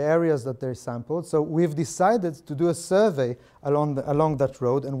the areas that they sampled. So we've decided to do a survey along that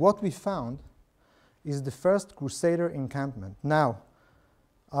road, and what we found is the first Crusader encampment. Now,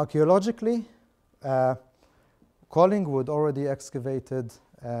 archaeologically, Collingwood already excavated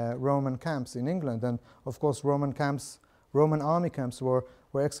Roman camps in England, and of course Roman army camps were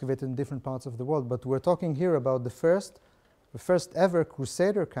excavated in different parts of the world. But we're talking here about the first ever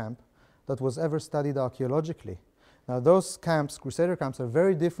Crusader camp that was ever studied archaeologically. Now those camps, Crusader camps, are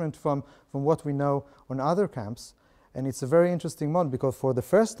very different from what we know on other camps, and it's a very interesting model because for the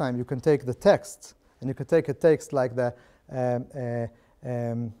first time you can take the text, and you can take a text like the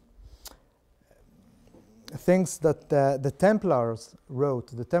things that the Templars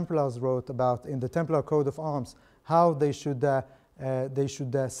wrote about in the Templar Code of Arms, how they should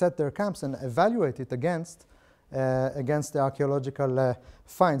set their camps and evaluate it against the archaeological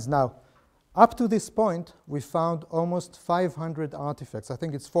finds. Now, up to this point, we found almost 500 artifacts. I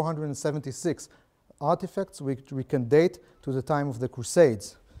think it's 476 artifacts which we can date to the time of the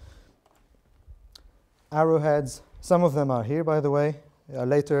Crusades. Arrowheads, some of them are here, by the way.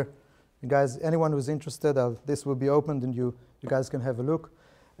 Later, you guys, anyone who's interested, this will be opened and you guys can have a look.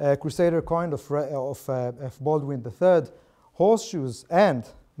 Crusader coin of Baldwin III, horseshoes, and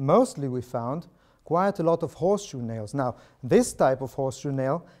mostly we found quite a lot of horseshoe nails. Now, this type of horseshoe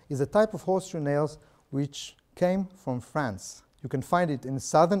nail is a type of horseshoe nails which came from France. You can find it in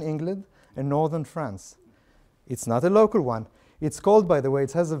southern England and northern France. It's not a local one. It's called, by the way,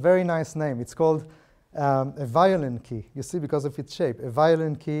 it has a very nice name. It's called a violin key. You see, because of its shape, a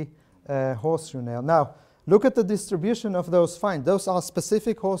violin key horseshoe nail. Now, look at the distribution of those finds. Those are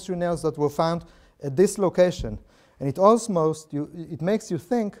specific horseshoe nails that were found at this location. And it makes you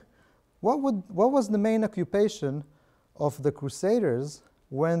think, what was the main occupation of the Crusaders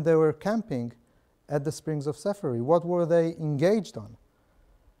when they were camping at the Springs of Sephary? What were they engaged on?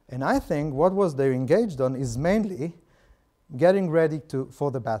 And I think what was they engaged on is mainly getting ready for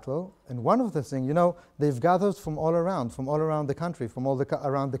the battle. And one of the things, they've gathered from all around the country, from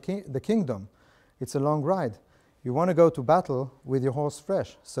around the kingdom. It's a long ride. You want to go to battle with your horse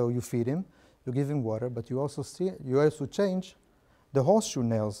fresh, so you feed him, you give him water, but you also change the horseshoe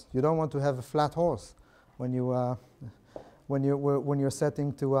nails. You don't want to have a flat horse when you're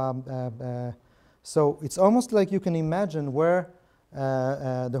setting to. So it's almost like you can imagine where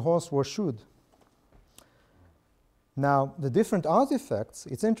the horse was shoed. Now the different artifacts.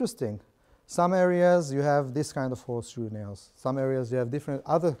 It's interesting. Some areas you have this kind of horseshoe nails. Some areas you have different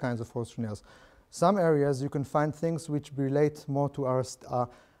other kinds of horseshoe nails. Some areas you can find things which relate more to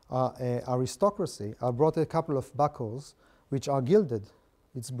aristocracy. I brought a couple of buckles which are gilded.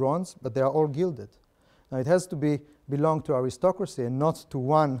 It's bronze, but they are all gilded. Now it has to belong to aristocracy and not to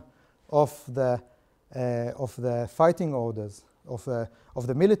one of the fighting orders, of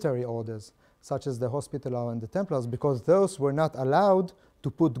the military orders, such as the Hospitaller and the Templars, because those were not allowed to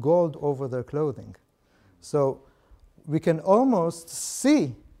put gold over their clothing. So we can almost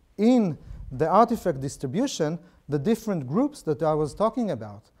see in the artifact distribution the different groups that I was talking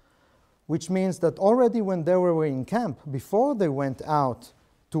about, which means that already when they were in camp, before they went out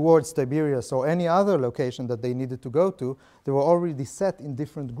towards Tiberias or any other location that they needed to go to, they were already set in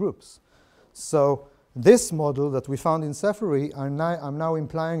different groups. So this model that we found in Sephary, I'm now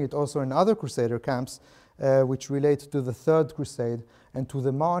implying it also in other Crusader camps, which relate to the Third Crusade and to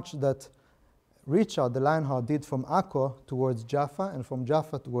the march that Richard the Lionheart did from Akko towards Jaffa and from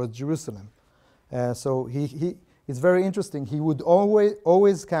Jaffa towards Jerusalem. So it's very interesting. He would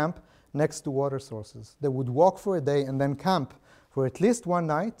always camp next to water sources. They would walk for a day and then camp for at least one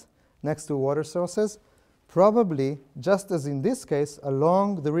night next to water sources, probably, just as in this case,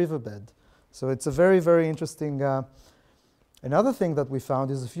 along the riverbed. So it's a very, very interesting. Another thing that we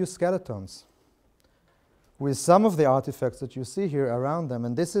found is a few skeletons with some of the artifacts that you see here around them.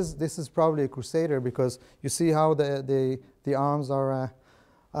 And this is probably a Crusader because you see how the arms are.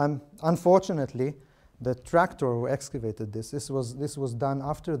 Unfortunately, the tractor who excavated this was done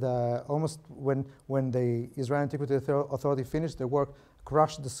after almost when the Israeli Antiquity Authority finished their work,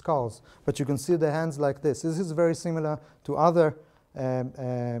 crushed the skulls. But you can see the hands like this. This is very similar to other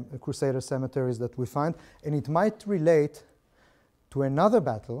Crusader cemeteries that we find, and it might relate to another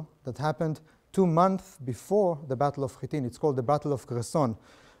battle that happened 2 months before the Battle of Hattin. It's called the Battle of Cresson.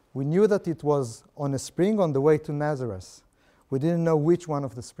 We knew that it was on a spring on the way to Nazareth. We didn't know which one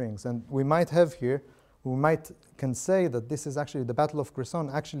of the springs, and we can say that this is actually the Battle of Cresson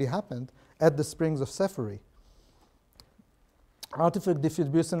actually happened at the Springs of Sephary. Artifact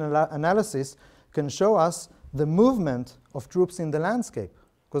distribution analysis can show us the movement of troops in the landscape,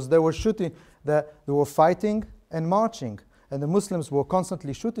 because they were fighting and marching. and the Muslims were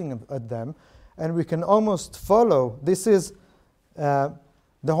constantly shooting at them. And we can almost follow. This is the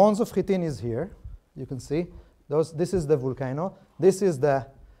horns of Hattin is here. You can see this is the volcano. This is the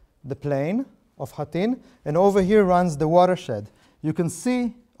plain of Hattin, and over here runs the watershed. You can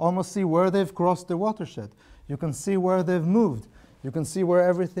almost see where they've crossed the watershed. You can see where they've moved. You can see where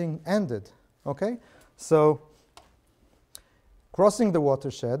everything ended. Okay, so crossing the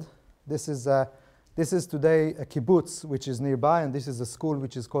watershed. This is today a kibbutz which is nearby, and this is a school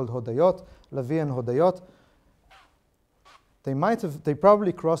which is called Hodayot, Lavi and Hodayot. They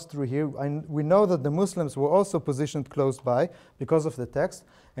probably crossed through here. We know that the Muslims were also positioned close by because of the text.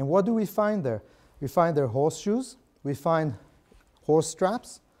 And what do we find there? We find their horseshoes. We find horse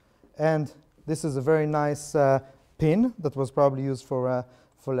straps. And this is a very nice pin that was probably used for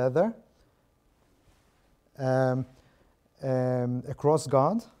leather. A cross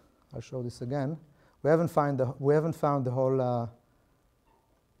guard. I'll show this again. We haven't found the whole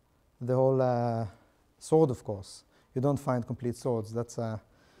sword, of course. You don't find complete swords.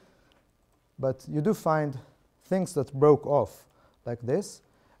 But you do find things that broke off, like this,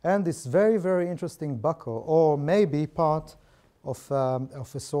 and this very, very interesting buckle, or maybe part of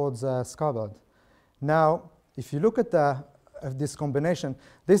a sword's scabbard. Now, if you look at this combination,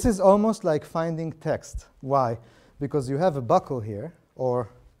 this is almost like finding text. Why? Because you have a buckle here, or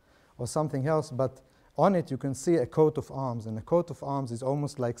something else, but on it you can see a coat of arms, and a coat of arms is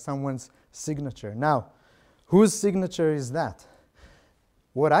almost like someone's signature. Now, whose signature is that?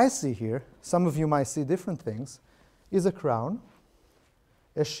 What I see here, some of you might see different things, is a crown,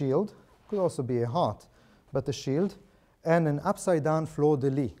 a shield, could also be a heart, but a shield, and an upside-down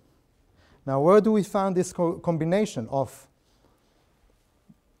fleur-de-lis. Now, where do we find this combination of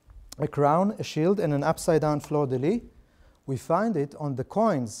a crown, a shield, and an upside-down fleur-de-lis? We find it on the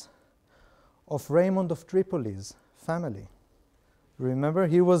coins of Raymond of Tripoli's family. Remember,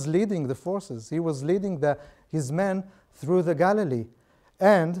 he was leading the forces. He was leading his men through the Galilee.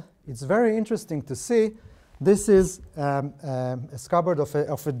 And it's very interesting to see, this is a scabbard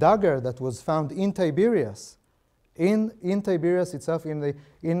of a dagger that was found in Tiberias. In Tiberias itself,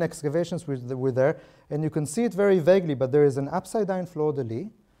 in excavations were there. And you can see it very vaguely, but there is an upside-down fleur-de-lis,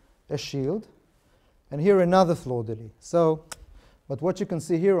 a shield, and here another fleur-de-lis. So, but what you can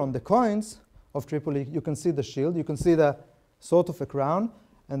see here on the coins of Tripoli, you can see the shield, you can see the sort of a crown,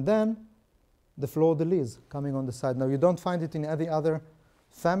 and then the fleur-de-lis coming on the side. Now, you don't find it in any other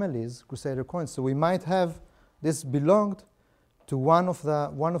families, Crusader coins. So we might have this belonged to one of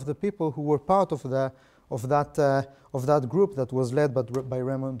the people who were part of that group that was led by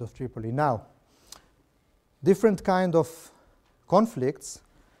Raymond of Tripoli. Now, different kind of conflicts.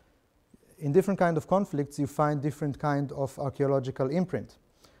 In different kind of conflicts, you find different kind of archaeological imprint.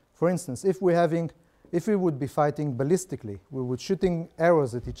 For instance, if we would be fighting ballistically, we would shooting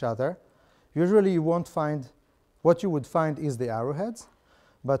arrows at each other, usually you won't find, what you would find is the arrowheads,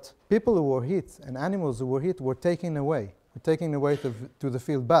 but people who were hit and animals who were hit were taken away to the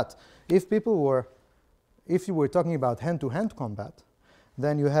field. But if you were talking about hand-to-hand combat,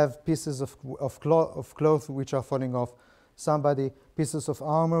 then you have pieces of cloth which are falling off, pieces of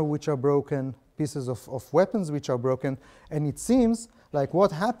armor which are broken, pieces of weapons which are broken, and it seems like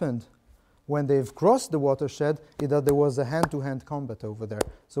what happened when they've crossed the watershed is that there was a hand-to-hand combat over there.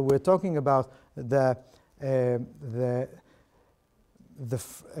 So we're talking about the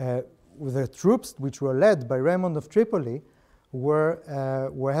troops which were led by Raymond of Tripoli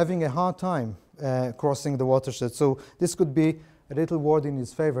were having a hard time crossing the watershed. So this could be a little word in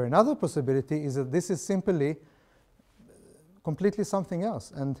his favor. Another possibility is that this is simply completely something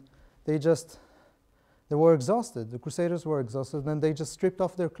else, and they were exhausted. The Crusaders were exhausted, and they just stripped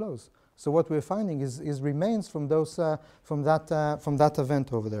off their clothes. So what we're finding is remains from that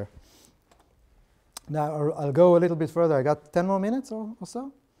event over there. Now I'll go a little bit further. I got 10 more minutes or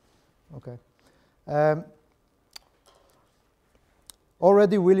so. Okay.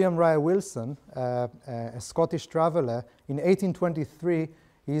 Already William Rye Wilson, a Scottish traveler, in 1823,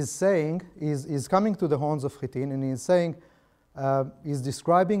 is coming to the Horns of Hattin, and he's saying, he's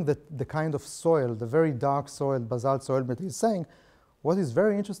describing the kind of soil, the very dark soil, basalt soil, but he's saying, what is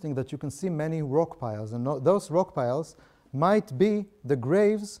very interesting that you can see many rock piles, and those rock piles might be the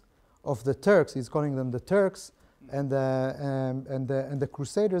graves of the Turks. He's calling them the Turks and the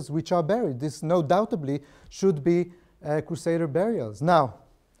Crusaders, which are buried. This no doubtably should be Crusader burials. Now,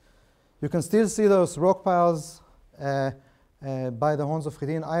 you can still see those rock piles by the Horns of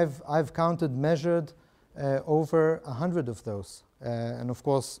Hattin. I've measured over 100 of those, and of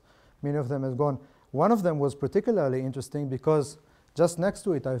course, many of them have gone. One of them was particularly interesting because just next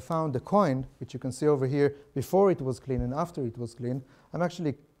to it, I found a coin, which you can see over here, before it was clean and after it was clean. I'm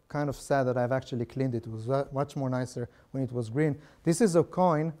actually kind of sad that I've actually cleaned it. It was much more nicer when it was green. This is a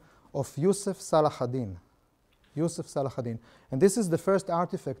coin of Yusuf Salahuddin. Yusuf Salahuddin. And this is the first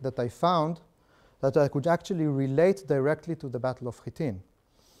artifact that I found that I could actually relate directly to the Battle of Hattin.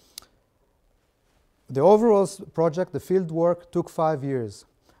 The overall project, the field work, took 5 years.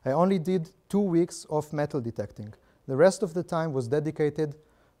 I only did 2 weeks of metal detecting. The rest of the time was dedicated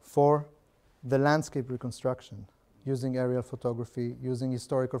for the landscape reconstruction, using aerial photography, using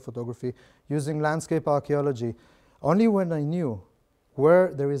historical photography, using landscape archaeology. Only when I knew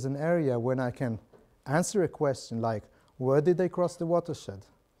where there is an area when I can answer a question like, where did they cross the watershed?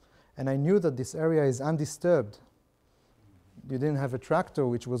 And I knew that this area is undisturbed. You didn't have a tractor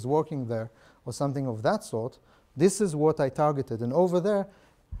which was working there or something of that sort. This is what I targeted. And over there,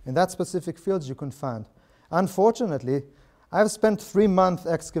 in that specific field, you can find. Unfortunately, I've spent 3 months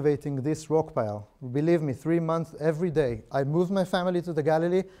excavating this rock pile. Believe me, 3 months every day. I moved my family to the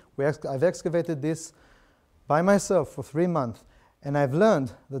Galilee. I've excavated this by myself for 3 months. And I've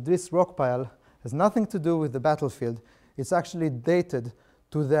learned that this rock pile has nothing to do with the battlefield. It's actually dated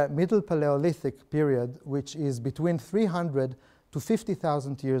to the Middle Paleolithic period, which is between 300 to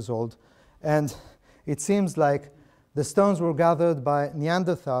 50,000 years old. And it seems like the stones were gathered by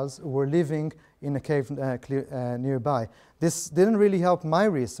Neanderthals who were living in a cave nearby. This didn't really help my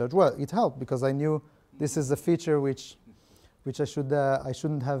research. Well, it helped because I knew this is a feature which I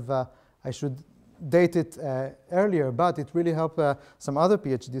shouldn't have, I should date it earlier, but it really helped some other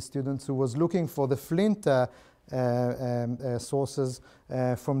PhD students who was looking for the flint sources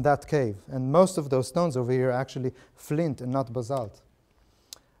from that cave. And most of those stones over here are actually flint and not basalt.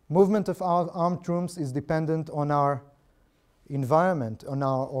 Movement of our armed troops is dependent on our environment, on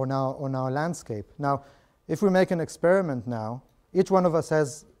our landscape. Now, if we make an experiment now, each one of us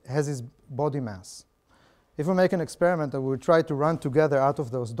has his body mass. If we make an experiment and we try to run together out of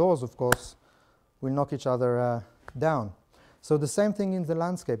those doors, of course, we'll knock each other down. So the same thing in the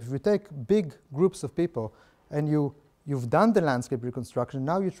landscape. If we take big groups of people and you've done the landscape reconstruction,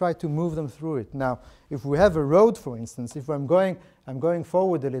 now you try to move them through it. Now, if we have a road, for instance, if I'm going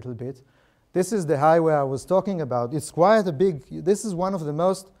forward a little bit, this is the highway I was talking about. It's quite a big, this is one of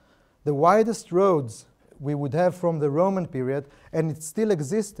the widest roads we would have from the Roman period, and it still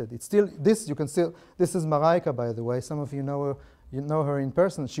existed. It's still, this you can still, this is Maraika, by the way. Some of you know her in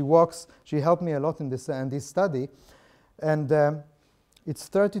person. She walks, she helped me a lot in this study. And it's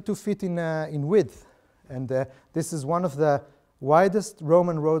 32 feet in width. And this is one of the widest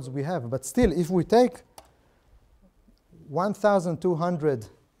Roman roads we have. But still, if we take 1,200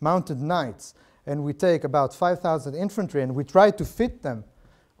 mounted knights and we take about 5,000 infantry and we try to fit them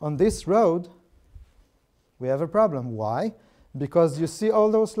on this road, we have a problem. Why? Because you see all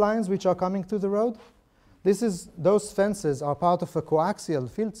those lines which are coming to the road? Those fences are part of a coaxial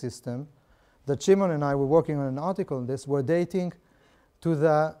field system that Shimon and I were working on an article on this. We're dating to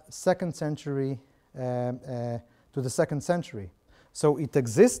the 2nd century. So it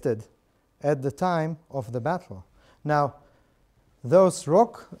existed at the time of the battle. Now, those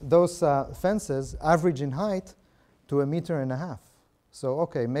fences average in height to 1.5 meters. So,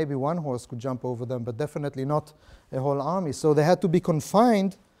 okay, maybe one horse could jump over them, but definitely not a whole army. So they had to be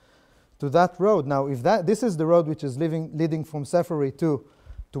confined to that road. Now, if this is the road which is leading from Sephori to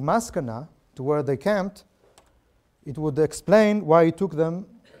Maskana, to where they camped, it would explain why it took them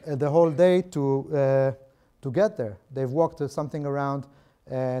the whole day to get there. They've walked something around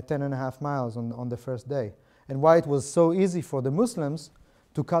 10.5 miles on the first day. And why it was so easy for the Muslims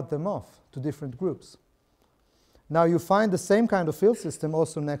to cut them off to different groups. Now you find the same kind of field system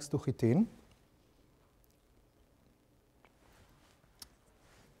also next to Hattin.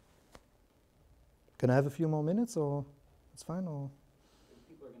 Can I have a few more minutes, or it's fine? Or?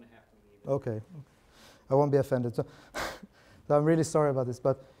 People are going to have to leave. Okay. I won't be offended. So I'm really sorry about this,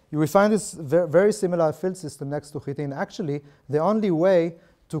 but you will find this very similar field system next to Hattin. Actually, the only way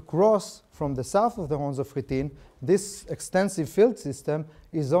to cross from the south of the Horns of Hattin, this extensive field system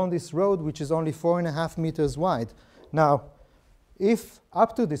is on this road, which is only 4.5 meters wide. Now, if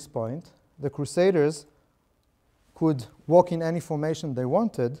up to this point, the Crusaders could walk in any formation they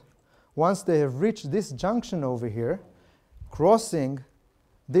wanted, once they have reached this junction over here, crossing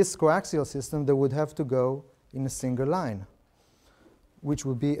this coaxial system, they would have to go in a single line, which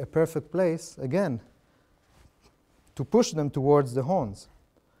would be a perfect place, again, to push them towards the horns.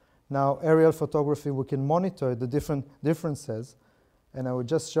 Now, aerial photography, we can monitor the different differences, and I will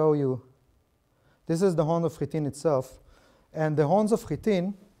just show you. This is the Horn of Hattin itself, and the Horns of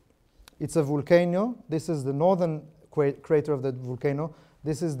Hattin, it's a volcano. This is the northern crater of the volcano.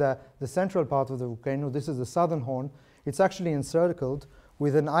 This is the central part of the volcano. This is the southern horn. It's actually encircled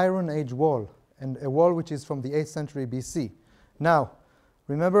with an Iron Age wall, and a wall which is from the 8th century BC. Now,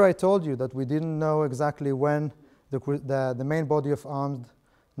 remember I told you that we didn't know exactly when the main body of armed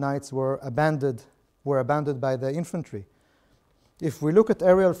knights were abandoned by the infantry. If we look at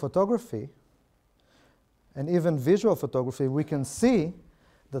aerial photography and even visual photography, we can see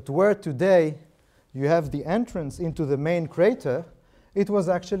that where today you have the entrance into the main crater, it was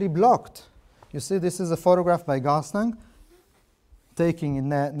actually blocked. You see, this is a photograph by Garstang, taken in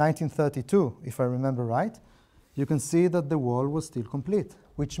 1932, if I remember right. You can see that the wall was still complete,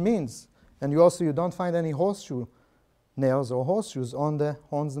 which means, and you don't find any horseshoe nails or horseshoes on the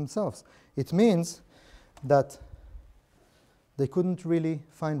horns themselves. It means that they couldn't really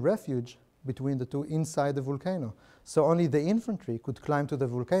find refuge between the two inside the volcano. So only the infantry could climb to the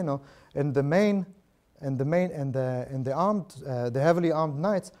volcano, and the heavily armed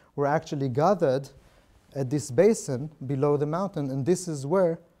knights were actually gathered at this basin below the mountain, and this is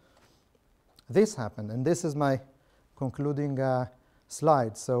where this happened. And this is my concluding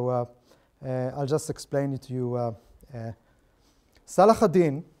slide. So I'll just explain it to you. Salah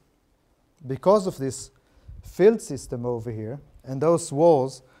ad-Din, because of this field system over here, and those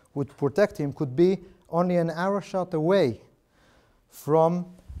walls would protect him, could be only an arrow shot away from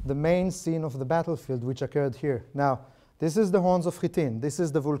the main scene of the battlefield, which occurred here. Now, this is the horns of Hattin. This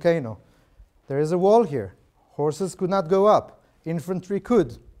is the volcano. There is a wall here. Horses could not go up. Infantry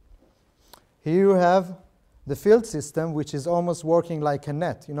could. Here you have the field system, which is almost working like a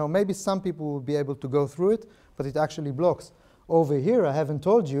net. You know, maybe some people will be able to go through it, but it actually blocks. Over here, I haven't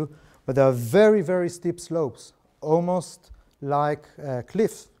told you, but there are very, very steep slopes, almost like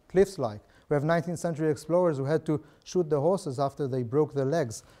cliffs-like. We have 19th century explorers who had to shoot the horses after they broke their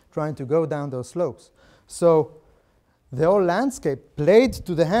legs trying to go down those slopes. So the whole landscape played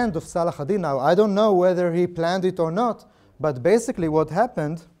to the hand of Salah ad-Din. Now, I don't know whether he planned it or not, but basically what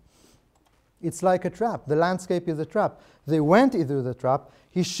happened, it's like a trap. The landscape is a trap. They went into the trap.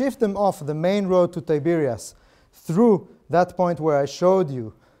 He shifted them off the main road to Tiberias through that point where I showed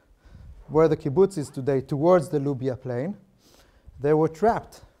you where the kibbutz is today, towards the Lubia plain. They were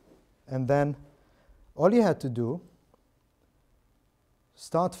trapped. And then all he had to do,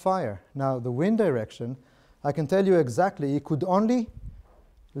 start fire. Now, the wind direction, I can tell you exactly, he could only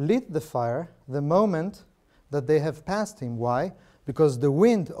lit the fire the moment that they have passed him. Why? Because the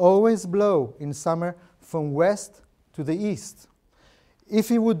wind always blows in summer from west to the east. If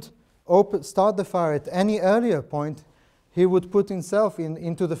he would start the fire at any earlier point, he would put himself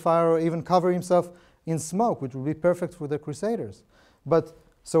into the fire or even cover himself in smoke, which would be perfect for the Crusaders. But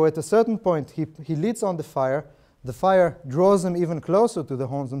so at a certain point, he leads on the fire draws them even closer to the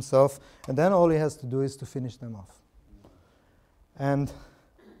horns themselves, and then all he has to do is to finish them off. And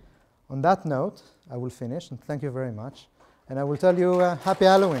on that note, I will finish, and thank you very much. And I will tell you Happy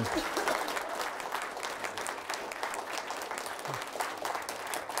Halloween.